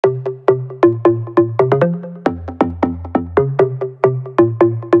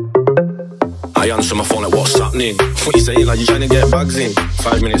answer my phone like, what's happening? What you saying, like you trying to get bags in?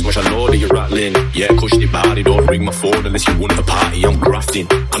 5 minutes, much I know that you're rattling. Yeah, cush the body, don't ring my phone unless you want the party. I'm grafting,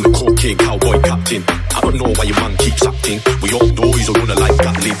 I'm the cocaine cowboy captain. I don't know why your man keeps acting. We all know he's a runner like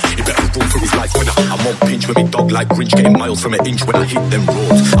Gatlin. He better run for his life when I'm on pinch. When me dog like Grinch, getting miles from an inch when I hit them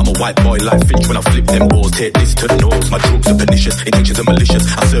roads. I'm a white boy like Finch when I flip them balls. Take this to the nose, my drugs are pernicious, intentions are malicious.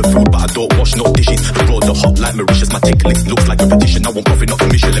 I serve food but I don't wash no dishes. The roads are hot like Mauritius, my tick list looks like a petition. I won't profit, not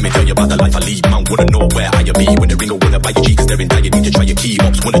commission. Let me tell you about the life I lead. Man wanna know where I be when they ring or when I buy your G, cause they're in dire need to try your key.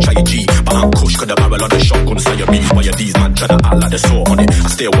 Ops wanna try your G, but I'm cush, cause the barrel on the shotgun Siamese. Why are these man tryna act like they're sore on it? I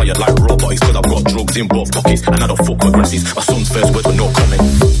stay wired like robotics, cause I've got drugs in both pockets, and I don't fuck with aggressives. My son's first words were no comment.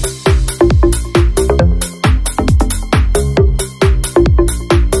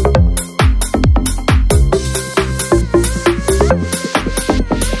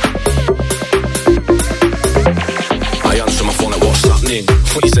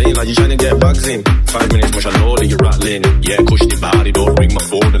 What you saying, like you trying to get bags in? 5 minutes, much I know that you're rattling. Yeah, cush the body, don't ring my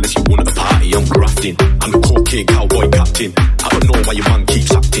phone unless you want the party. I'm grafting, I'm the cocaine cowboy captain. I don't know why your man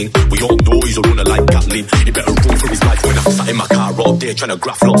keeps acting. We all know he's a runner like Gatlin. He better run for his life when I'm sat in my car all day trying to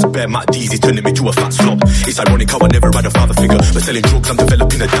graph lots. Bare Matt D's, he's turning me to a fat slob. It's ironic how I never had a father figure, but selling drugs, I'm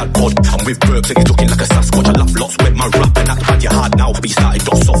developing a dad bod. I'm with Burks and he's looking like a Sasquatch. I laugh lots, wet my rap and act bad, you're hard now, but you started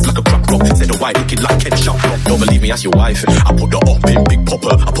off soft like a crack rock. Said the white looking like Ken Sharp. Don't believe me, ask your wife. I put the up in Big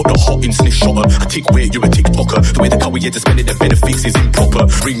Popper, I put the hot in Sniff Shotter. I tick weight, you're a TikToker. The way the car we had to spend it, the benefits is improper.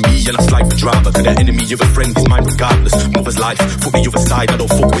 Ring me and I slide for drama, cause the enemy of a friend is mine regardless. Mother's life, put me other side, I don't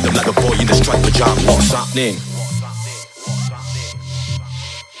fuck with them like a boy in the striped pajama. What's happening?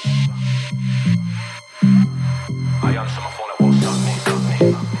 I answer my phone like, what's happening?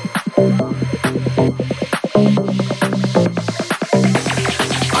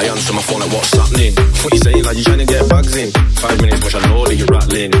 I answer my phone like, what's happening? What you saying, like you trying to get bags in? 5 minutes, much I know that you're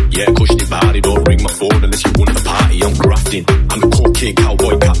rattling. Yeah, cush the body, don't ring my phone unless you want the party. I'm grafting, I'm the cocaine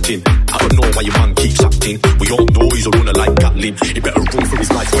cowboy captain. I don't know why your man keeps acting. We all know he's a runner like Gatlin. He better run for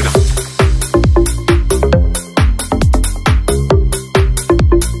his life when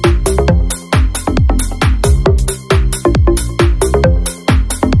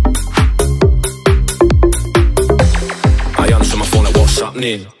I answer my phone like, what's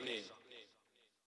happening?